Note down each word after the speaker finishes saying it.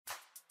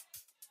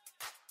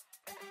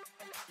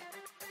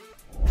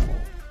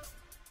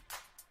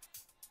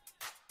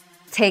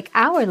Take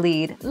our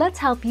lead, let's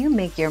help you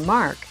make your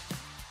mark.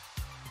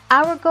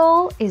 Our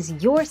goal is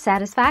your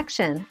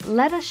satisfaction.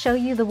 Let us show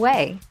you the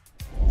way.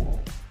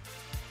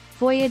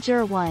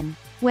 Voyager 1.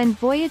 When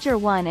Voyager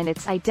 1 and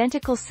its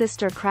identical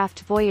sister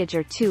craft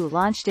Voyager 2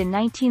 launched in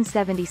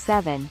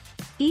 1977,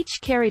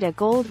 each carried a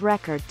gold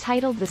record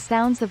titled The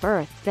Sounds of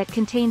Earth that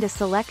contained a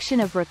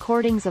selection of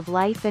recordings of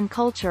life and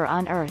culture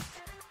on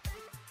Earth.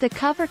 The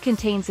cover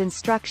contains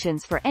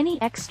instructions for any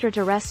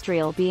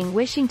extraterrestrial being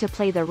wishing to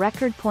play the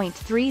record.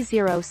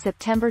 30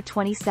 September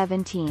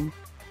 2017.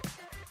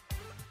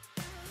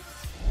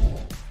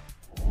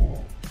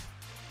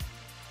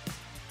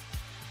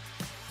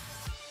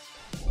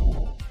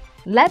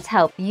 Let's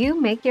help you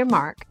make your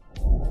mark.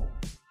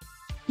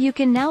 You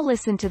can now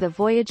listen to the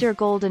Voyager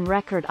Golden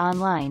Record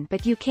online,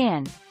 but you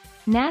can.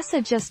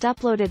 NASA just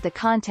uploaded the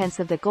contents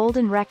of the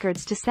Golden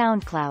Records to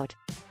SoundCloud,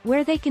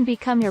 where they can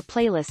become your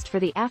playlist for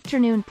the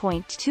afternoon.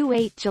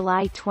 28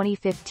 July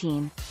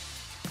 2015.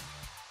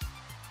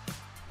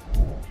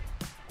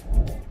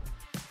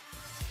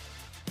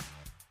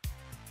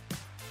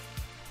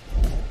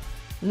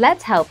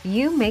 Let's help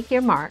you make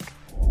your mark.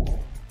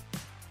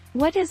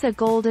 What is a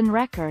golden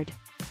record?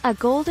 A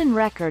golden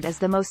record is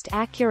the most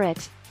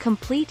accurate,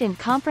 complete and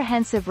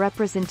comprehensive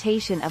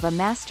representation of a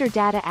master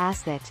data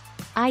asset,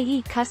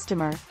 i.e.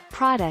 customer,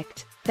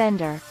 product,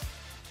 vendor.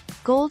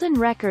 Golden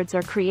records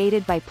are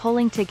created by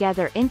pulling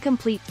together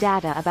incomplete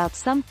data about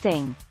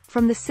something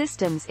from the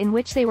systems in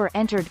which they were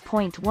entered.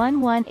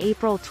 11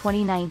 April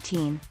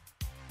 2019.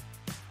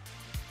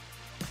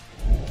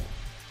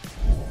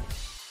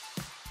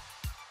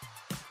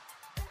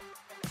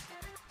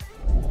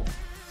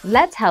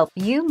 Let's help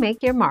you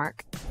make your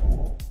mark.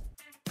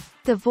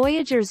 The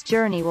Voyager's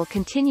journey will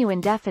continue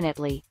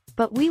indefinitely,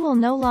 but we will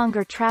no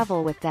longer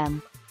travel with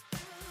them.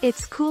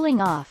 It's cooling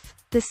off.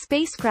 The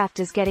spacecraft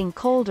is getting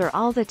colder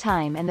all the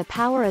time and the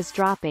power is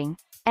dropping,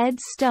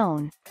 Ed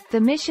Stone, the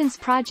mission's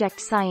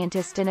project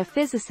scientist and a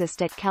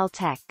physicist at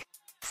Caltech,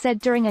 said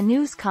during a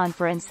news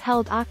conference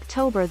held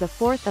October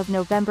 4,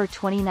 November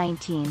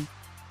 2019.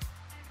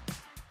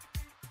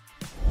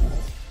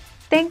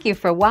 Thank you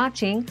for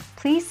watching.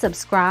 Please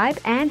subscribe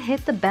and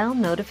hit the bell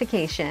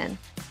notification.